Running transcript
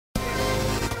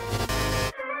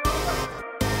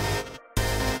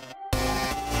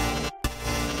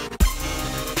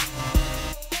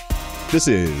This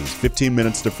is 15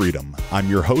 Minutes to Freedom. I'm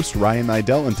your host, Ryan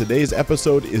Niddel, and today's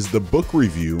episode is the book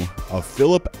review of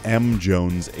Philip M.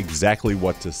 Jones' Exactly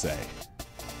What to Say.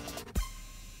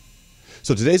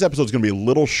 So today's episode is going to be a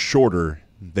little shorter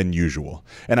than usual.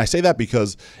 And I say that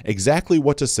because Exactly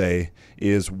What to Say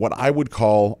is what I would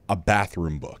call a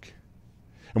bathroom book.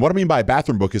 And what I mean by a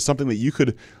bathroom book is something that you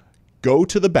could go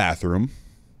to the bathroom,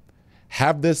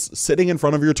 have this sitting in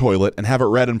front of your toilet, and have it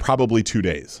read in probably 2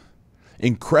 days.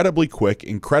 Incredibly quick,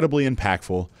 incredibly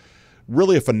impactful,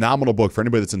 really a phenomenal book for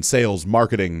anybody that's in sales,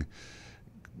 marketing,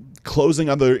 closing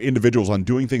other individuals on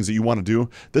doing things that you want to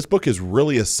do. This book is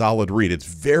really a solid read. It's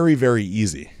very, very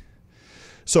easy.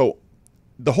 So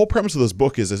the whole premise of this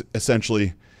book is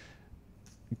essentially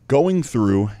going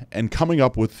through and coming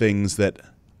up with things that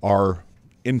are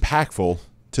impactful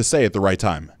to say at the right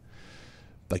time.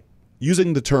 Like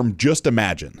using the term just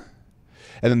imagine.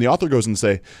 And then the author goes and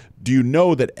say, do you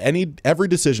know that every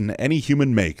decision any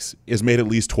human makes is made at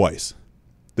least twice?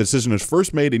 The decision is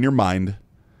first made in your mind,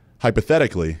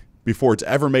 hypothetically, before it's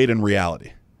ever made in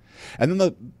reality. And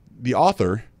then the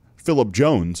author, Philip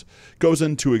Jones, goes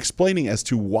into explaining as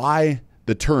to why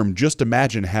the term just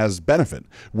imagine has benefit,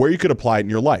 where you could apply it in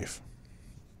your life.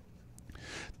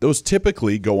 Those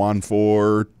typically go on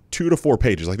for 2 to 4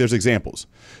 pages. Like there's examples.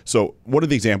 So one of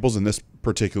the examples in this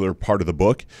particular part of the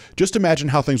book, just imagine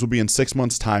how things will be in 6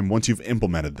 months' time once you've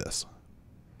implemented this.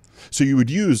 So you would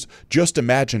use just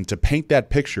imagine to paint that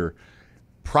picture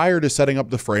prior to setting up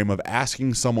the frame of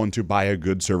asking someone to buy a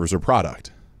good service or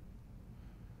product.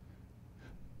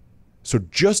 So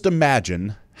just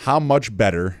imagine how much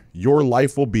better your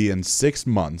life will be in 6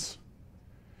 months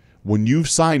when you've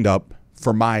signed up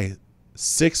for my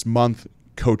 6-month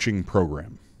coaching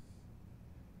program.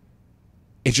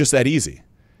 It's just that easy.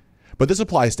 But this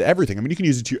applies to everything. I mean, you can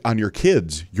use it on your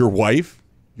kids, your wife,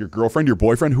 your girlfriend, your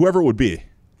boyfriend, whoever it would be.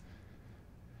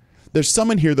 There's some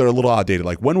in here that are a little outdated,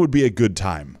 like when would be a good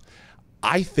time?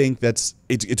 I think it's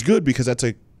good because it's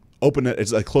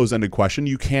a closed-ended question.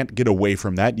 You can't get away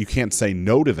from that. You can't say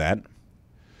no to that.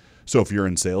 So if you're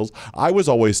in sales, I was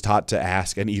always taught to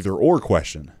ask an either-or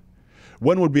question.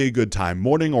 When would be a good time,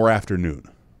 morning or afternoon?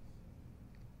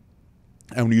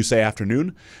 And when you say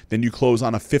afternoon, then you close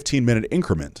on a 15-minute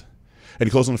increment. And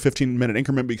you close on a 15-minute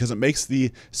increment because it makes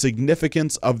the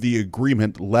significance of the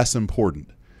agreement less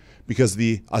important. Because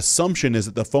the assumption is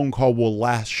that the phone call will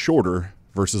last shorter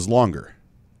versus longer.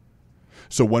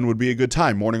 So when would be a good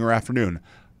time, morning or afternoon?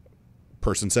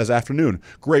 Person says afternoon.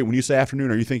 Great. When you say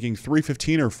afternoon, are you thinking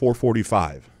 3:15 or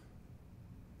 4:45?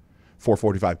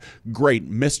 4:45. Great.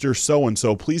 Mr.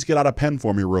 So-and-so, please get out a pen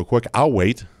for me real quick. I'll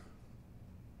wait.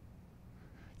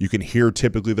 You can hear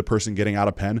typically the person getting out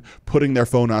a pen, putting their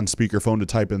phone on speakerphone to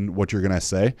type in what you're going to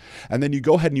say. And then you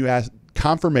go ahead and you ask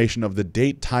confirmation of the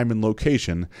date, time, and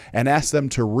location and ask them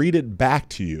to read it back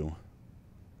to you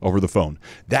over the phone.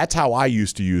 That's how I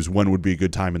used to use when would be a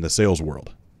good time in the sales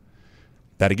world.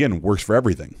 That, again, works for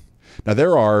everything. Now,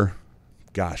 there are,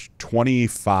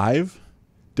 25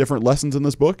 different lessons in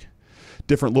this book,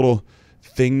 different little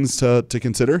things to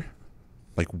consider,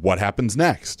 like what happens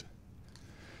next.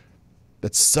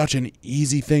 That's such an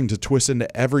easy thing to twist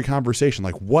into every conversation.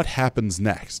 Like, what happens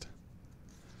next?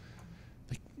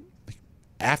 Like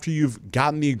after you've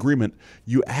gotten the agreement,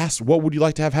 you ask, what would you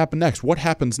like to have happen next? What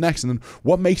happens next? And then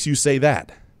what makes you say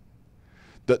that?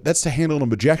 That's to handle an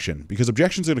objection, because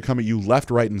objections are going to come at you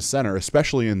left, right, and center,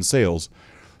 especially in sales.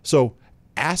 So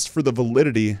ask for the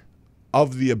validity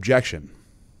of the objection.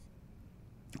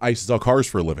 I used to sell cars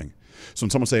for a living. So when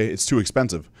someone say it's too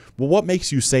expensive, well, what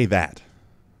makes you say that?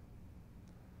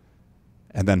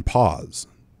 And then pause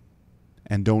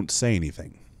and don't say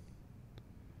anything.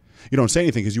 You don't say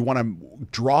anything because you want to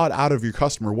draw it out of your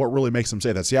customer what really makes them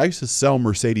say that. See, I used to sell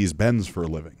Mercedes-Benz for a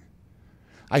living.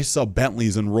 I used to sell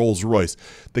Bentleys and Rolls-Royce.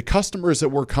 The customers that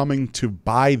were coming to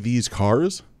buy these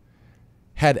cars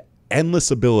had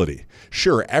endless ability.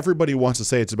 Sure, everybody wants to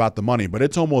say it's about the money, but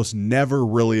it's almost never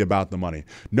really about the money.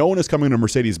 No one is coming to a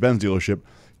Mercedes-Benz dealership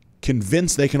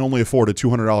convinced they can only afford a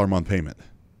 $200 a month payment.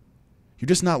 You're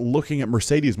just not looking at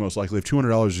Mercedes most likely if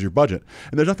 $200 is your budget.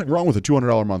 And there's nothing wrong with a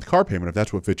 $200 a month car payment. If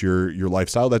that's what fits your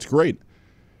lifestyle, that's great.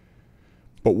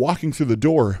 But walking through the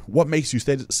door, what makes you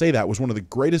say that was one of the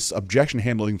greatest objection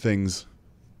handling things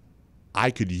I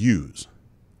could use.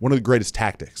 One of the greatest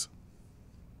tactics.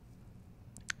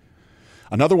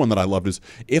 Another one that I loved is,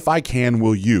 if I can,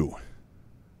 will you?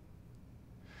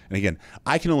 And again,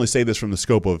 I can only say this from the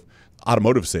scope of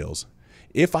automotive sales.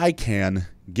 If I can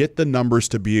get the numbers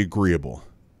to be agreeable,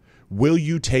 will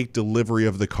you take delivery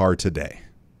of the car today?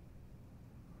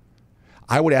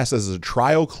 I would ask this as a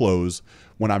trial close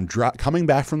when I'm coming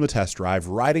back from the test drive,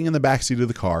 riding in the backseat of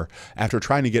the car after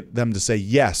trying to get them to say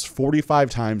yes 45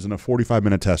 times in a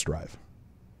 45-minute test drive.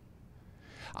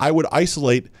 I would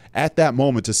isolate at that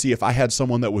moment to see if I had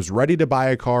someone that was ready to buy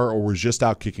a car or was just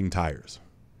out kicking tires.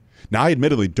 Now, I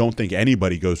admittedly don't think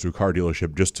anybody goes to a car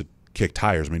dealership just to kick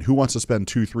tires. I mean, who wants to spend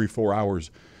 2, 3, 4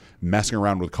 hours messing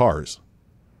around with cars?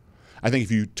 I think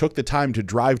if you took the time to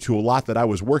drive to a lot that I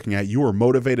was working at, you were a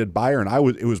motivated buyer,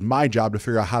 and it was my job to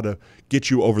figure out how to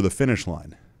get you over the finish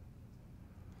line.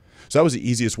 So that was the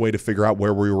easiest way to figure out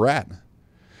where we were at.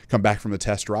 Come back from the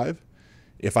test drive.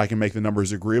 If I can make the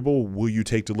numbers agreeable, will you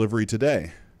take delivery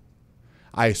today?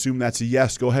 I assume that's a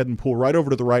yes. Go ahead and pull right over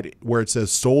to the right where it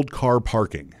says sold car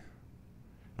parking.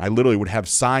 I literally would have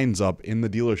signs up in the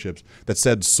dealerships that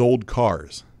said sold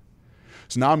cars.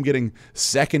 So now I'm getting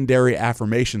secondary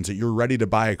affirmations that you're ready to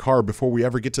buy a car before we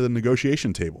ever get to the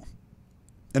negotiation table.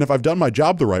 And if I've done my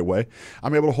job the right way,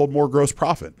 I'm able to hold more gross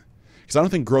profit. Because I don't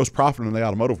think gross profit in the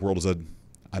automotive world is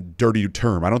a dirty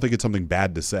term. I don't think it's something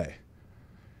bad to say.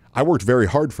 I worked very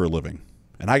hard for a living,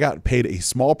 and I got paid a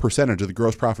small percentage of the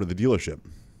gross profit of the dealership.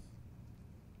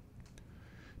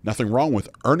 Nothing wrong with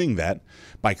earning that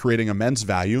by creating immense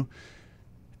value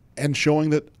and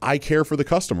showing that I care for the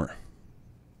customer.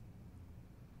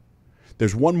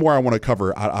 There's one more I want to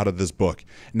cover out of this book,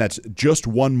 and that's just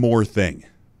one more thing.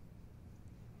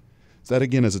 So that,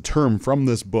 again, is a term from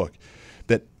this book,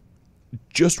 that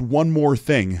just one more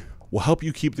thing will help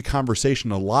you keep the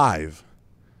conversation alive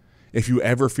if you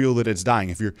ever feel that it's dying.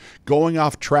 If you're going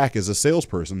off track as a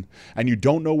salesperson and you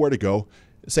don't know where to go,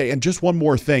 say, and just one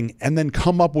more thing, and then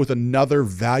come up with another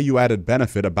value-added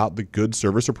benefit about the good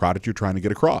service or product you're trying to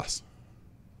get across.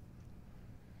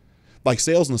 Like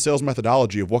sales and the sales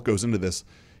methodology of what goes into this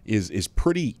is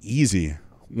pretty easy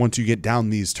once you get down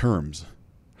these terms.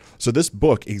 So this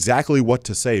book, Exactly What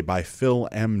to Say by Phil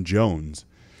M. Jones,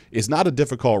 is not a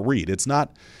difficult read. It's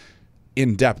not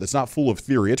in-depth. It's not full of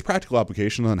theory. It's practical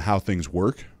application on how things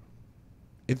work.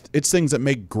 It's things that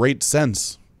make great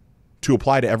sense to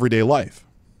apply to everyday life.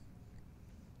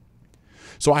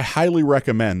 So I highly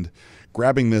recommend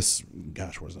grabbing this,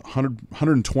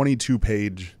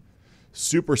 122-page,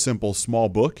 super simple, small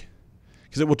book,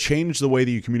 because it will change the way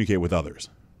that you communicate with others.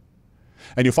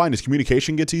 And you'll find as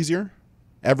communication gets easier,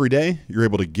 every day you're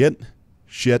able to get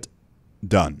shit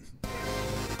done.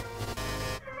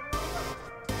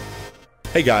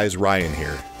 Hey guys, Ryan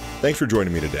here. Thanks for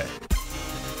joining me today.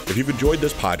 If you've enjoyed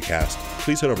this podcast,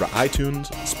 please head over to iTunes,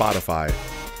 Spotify,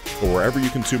 or wherever you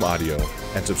consume audio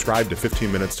and subscribe to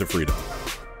 15 Minutes to Freedom.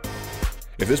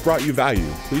 If this brought you value,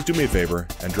 please do me a favor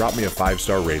and drop me a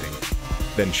 5-star rating.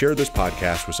 Then share this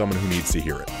podcast with someone who needs to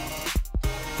hear it.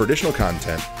 For additional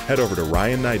content, head over to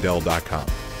RyanNiddel.com.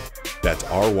 That's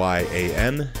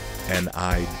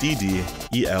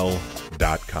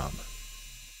RyanNiddel.com.